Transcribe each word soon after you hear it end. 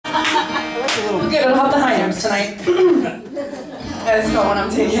We're good, it'll help the high notes tonight. That's the one I'm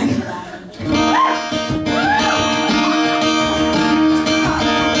taking.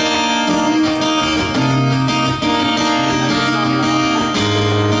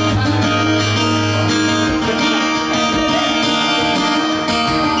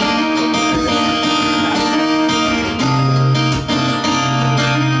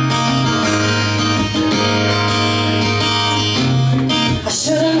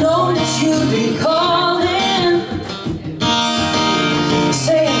 You'd be calling,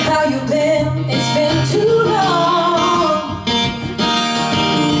 saying how you been. It's been too long.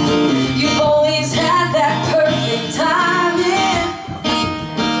 You've always had that perfect timing.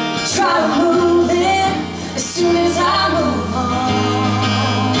 Try to move in as soon as I move on.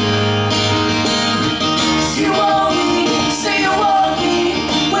 So you want me, say you want me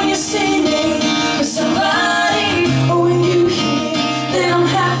when you see me with somebody, or when you hear that I'm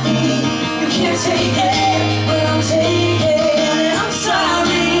happy. Can't take it when I'm taking, and I'm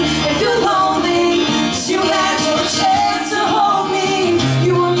sorry if you're lonely, 'cause you had your chance to hold me.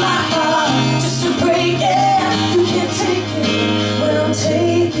 You want my heart just to break it. You can't take it when I'm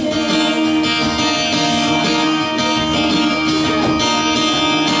taking.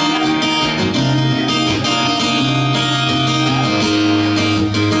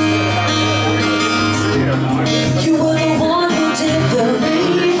 You were the one who did the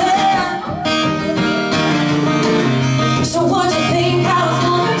leaving. So what do you think I was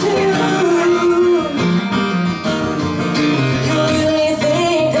gonna do? You really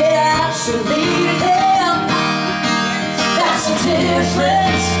think that I should leave him? That's the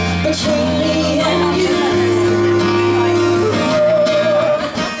difference between me